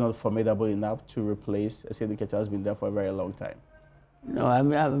 Is he not formidable enough to replace a Senator who has been there for a very long time? No,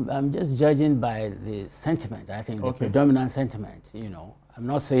 I'm just judging by the sentiment. I think the predominant sentiment. I'm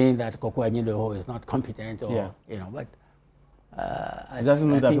not saying that Koku Anyido is not competent, or but I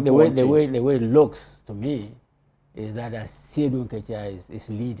think the way it looks to me is that Siedu Nketia is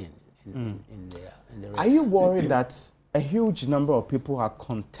leading in the race. Are you worried that a huge number of people are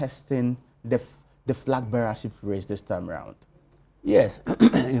contesting the flag bearership race this time around? Yes.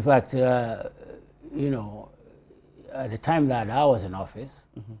 In fact, at the time that I was in office,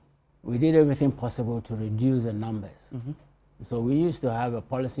 we did everything possible to reduce the numbers. So we used to have a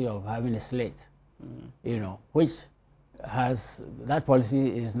policy of having a slate, you know, which that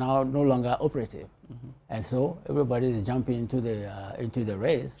policy is now no longer operative. And so everybody is jumping into the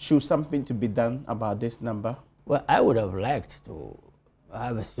race. Should something to be done about this number? Well, I would have liked to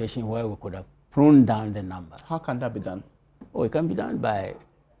have a situation where we could have pruned down the number. How can that be done? Oh, it can be done by,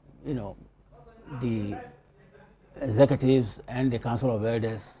 you know, the executives and the Council of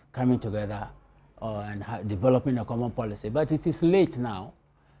Elders coming together and developing a common policy. But it is late now.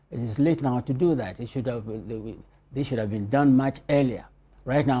 It is late now to do that. It should have, they should have been done much earlier.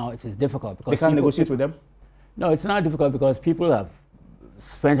 Right now, it is difficult because they can't negotiate with them? No, it's not difficult because people have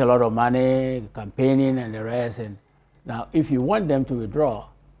spent a lot of money campaigning and the rest. And now, if you want them to withdraw,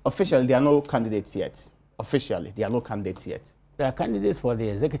 officially, there are no candidates yet. Officially, there are no candidates yet. There are candidates for the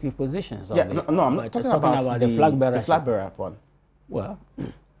executive positions. Yeah, no, I'm not talking about the flag bearer. The flag bearer one. Well,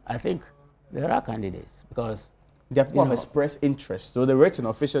 I think there are candidates because they have expressed interest. So they're written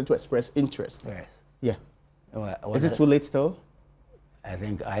officially to express interest. Yes. Yeah. Well, is it too late still? I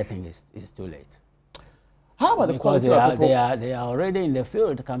think it's too late. How about the quality of people? They are already in the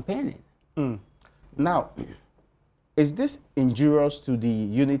field campaigning. Now, is this injurious to the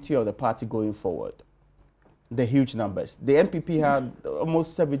unity of the party going forward? The huge numbers. The NPP had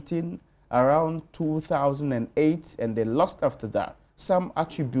almost 17 around 2008, and they lost after that. Some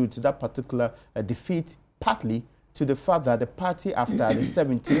attribute that particular defeat partly to the fact that the party, after the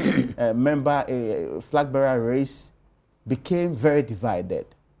 17 member flag bearer race, became very divided.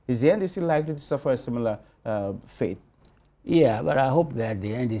 Is the NDC likely to suffer a similar fate? Yeah, but I hope that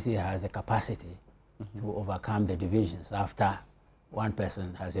the NDC has the capacity to overcome the divisions after one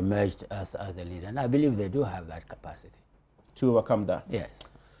person has emerged as the leader. And I believe they do have that capacity. To overcome that? Yes.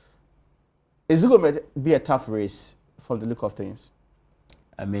 Is it going to be a tough race from the look of things?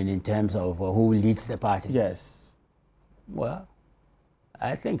 I mean, in terms of who leads the party? Yes. Well,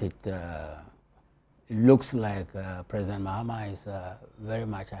 I think it looks like President Mahama is very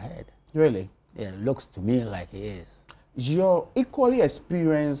much ahead. Really? Yeah, it looks to me like he is. Your equally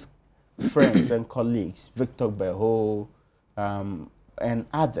experienced friends and colleagues, Victor Beho, and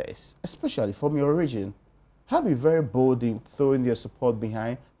others, especially from your region, have been very bold in throwing their support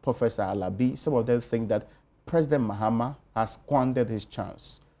behind Professor Alabi. Some of them think that President Mahama has squandered his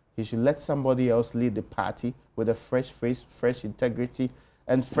chance. He should let somebody else lead the party with a fresh face, fresh integrity,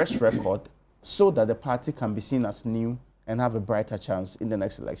 and fresh record, so that the party can be seen as new and have a brighter chance in the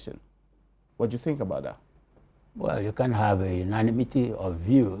next election. What do you think about that? Well, you can have a unanimity of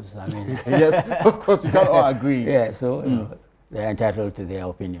views. I mean, yes, of course, you can't all agree. Yeah, so you know, they're entitled to their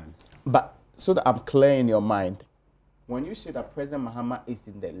opinions. But so that I'm clear in your mind, when you say that President Mahama is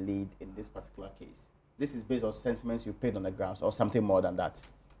in the lead in this particular case, this is based on sentiments you paid on the ground or something more than that?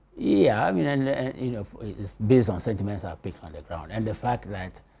 Yeah, I mean, and you know, it's based on sentiments I picked on the ground, and the fact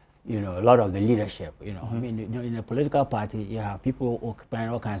that, you know, a lot of the leadership, you know, I mean, you know, in a political party, you have people occupying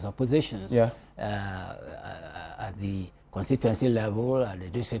all kinds of positions. Yeah. At the constituency level, at the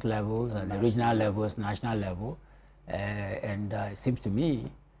district level, at the regional levels, national level, and it seems to me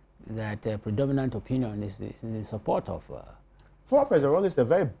that predominant opinion is in support of. Former President Rawlings is a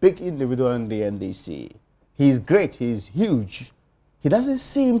very big individual in the NDC. He's great. He's huge. He doesn't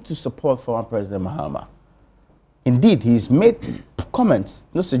seem to support former President Mahama. Indeed, he's made comments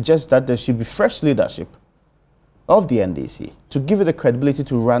that suggest that there should be fresh leadership of the NDC to give it the credibility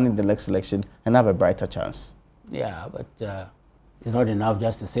to run in the next election and have a brighter chance. Yeah, but it's not enough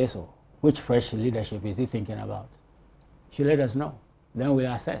just to say so. Which fresh leadership is he thinking about? Should let us know. Then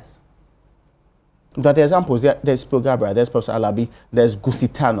we'll assess. But the examples, there's Pogabra, there's Professor Alabi, there's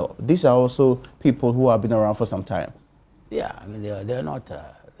Gusitano. These are also people who have been around for some time. Yeah, I mean, they're not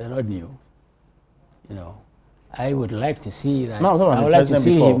new. You know, I would like to see that. No, I would like to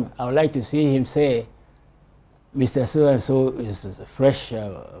see him. I would like to see him say, Mr. So and so is fresh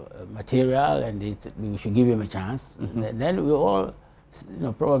material, and we should give him a chance. Then we all, you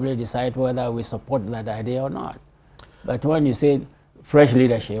know, probably decide whether we support that idea or not. But when you say fresh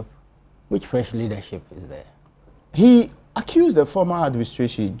leadership, which fresh leadership is there? He accused the former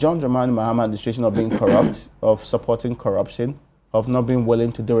administration, John Dramani Mahama administration, of being corrupt, of supporting corruption, of not being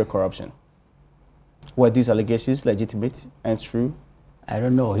willing to deal with corruption. Were these allegations legitimate and true? I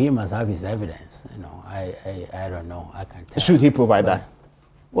don't know. He must have his evidence. You know, I don't know. I can't tell. Should he provide that?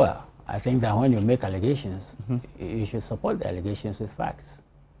 Well, I think that when you make allegations, you should support the allegations with facts.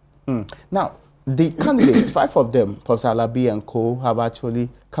 Now, the candidates, 5 of them, Professor Alabi and co, have actually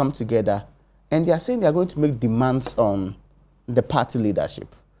come together, and they are saying they are going to make demands on the party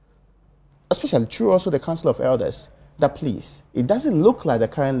leadership, especially through also the Council of Elders. that, please, it doesn't look like the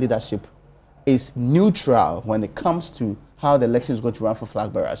current leadership is neutral when it comes to how the election is going to run for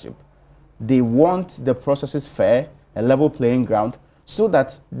flag bearership. They want the processes fair, a level playing ground, so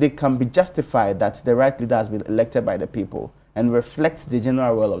that they can be justified that the right leader has been elected by the people and reflects the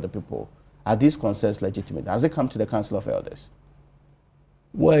general will of the people. Are these concerns legitimate? Has it come to the Council of Elders?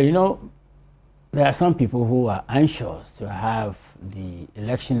 Well, you know, there are some people who are anxious to have the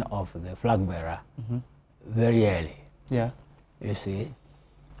election of the flag bearer very early. Yeah. You see.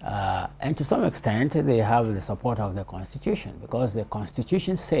 And to some extent, they have the support of the Constitution, because the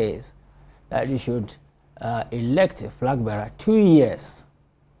Constitution says that you should elect a flag bearer 2 years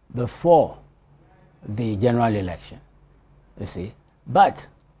before the general election, you see. But,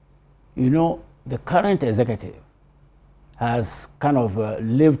 you know, the current executive has kind of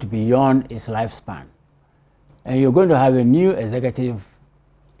lived beyond its lifespan. And you're going to have a new executive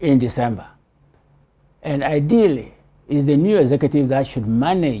in December. And ideally, it's the new executive that should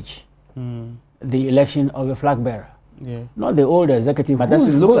manage the election of a flag bearer. Yeah. Not the old executive. But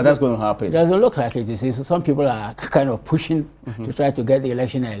doesn't look like that's going to happen. It doesn't look like it, you see. So some people are kind of pushing to try to get the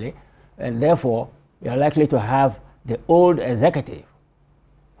election early. And therefore, you're likely to have the old executive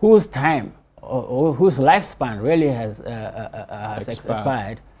whose time or whose lifespan really has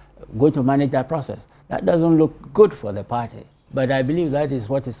expired, going to manage that process. That doesn't look good for the party. But I believe that is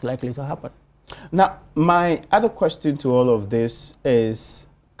what is likely to happen. Now, my other question to all of this is,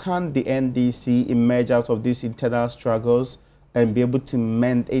 can the NDC emerge out of these internal struggles and be able to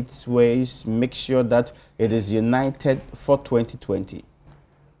mend its ways, make sure that it is united for 2020?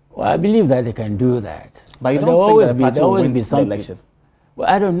 Well, I believe that they can do that. But you don't think that the party will win the election? Well,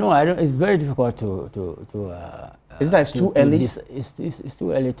 I don't know. It's very difficult to Isn't that it's too early? It's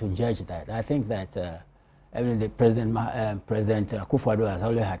too early to judge that. I think that I mean, the President Akufo-Addo has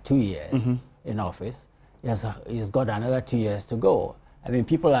only had 2 years in office. He's got another 2 years to go. I mean,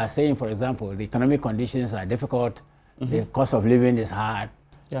 people are saying, for example, the economic conditions are difficult, the cost of living is hard,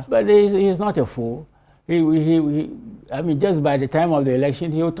 but he's not a fool. I mean, just by the time of the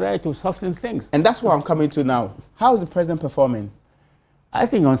election, he will try to soften things. And that's what I'm coming to now. How is the president performing? I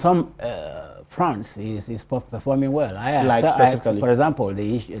think on some fronts, he's performing well. Specifically? For example,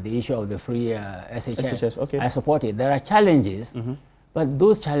 the issue of the free SHS. Okay. I support it. There are challenges, but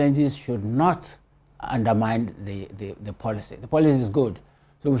those challenges should not undermine the policy. The policy is good,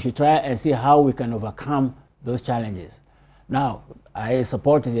 so we should try and see how we can overcome those challenges. Now, I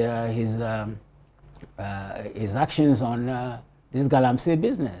support his actions on this Galamsey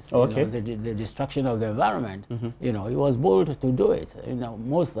business, okay. You know, the destruction of the environment. You know, he was bold to do it. You know,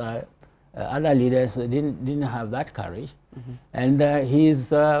 most other leaders didn't have that courage, and he's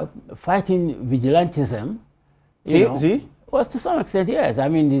fighting vigilantism. Is he? Well, to some extent, yes. I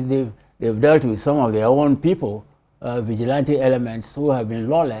mean, they've dealt with some of their own people, vigilante elements who have been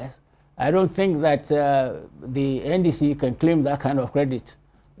lawless. I don't think that the NDC can claim that kind of credit,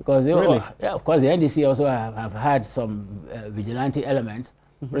 because they of course, the NDC also have had some vigilante elements.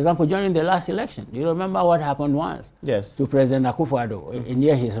 For example, during the last election, you remember what happened once? Yes. To President Akufo-Addo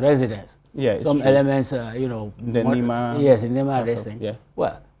near his residence. Yeah, some elements, you know. The Nima. Yes, the Nima this thing. Yeah.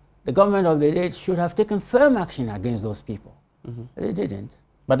 Well, the government of the day should have taken firm action against those people. They didn't.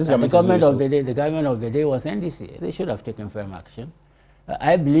 But this the government of the day was NDC. They should have taken firm action.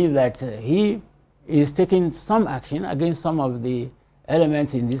 I believe that he is taking some action against some of the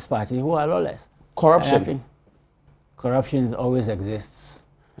elements in this party who are lawless. Corruption. I think corruption always exists.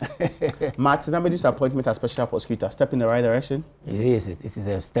 Martin Amedu's appointment as special prosecutor, step in the right direction? It is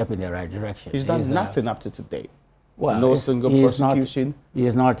a step in the right direction. He's done nothing up to today. Well, no single prosecution.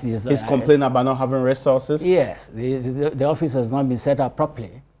 He's complaining about not having resources. Yes, the office has not been set up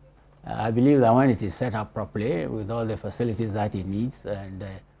properly. I believe that when it is set up properly with all the facilities that it needs, and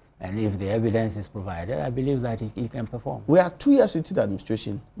if the evidence is provided, I believe that he can perform. We are 2 years into the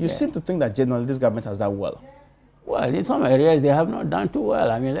administration. You seem to think that generally this government has done well. Well, in some areas they have not done too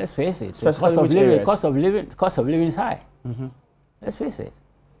well. I mean, let's face it. The cost of living is high. Let's face it.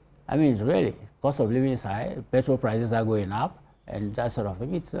 I mean, really, cost of living is high. Petrol prices are going up, and that sort of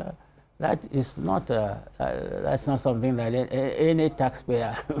thing. That's not something that any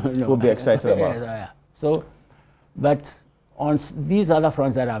taxpayer will be excited about. So, but on these other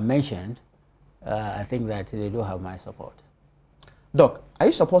fronts that I've mentioned, I think that they do have my support. Doc, are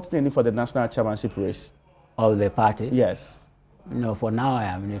you supporting any for the national chairmanship race? Of the party? Yes. No, for now I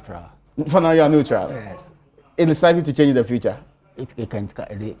am neutral. For now you are neutral? Yes. It is likely to change in the future?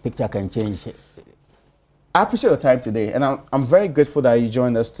 The picture can change. I appreciate your time today, and I'm very grateful that you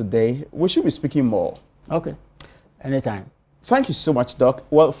joined us today. We should be speaking more. Okay. Anytime. Thank you so much, Doc.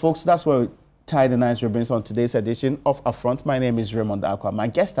 Well, folks, that's where we tie the nice ribbons on today's edition of UPfront. My name is Raymond Akwa. My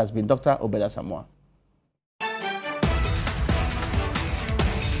guest has been Dr. Obed Asamoah.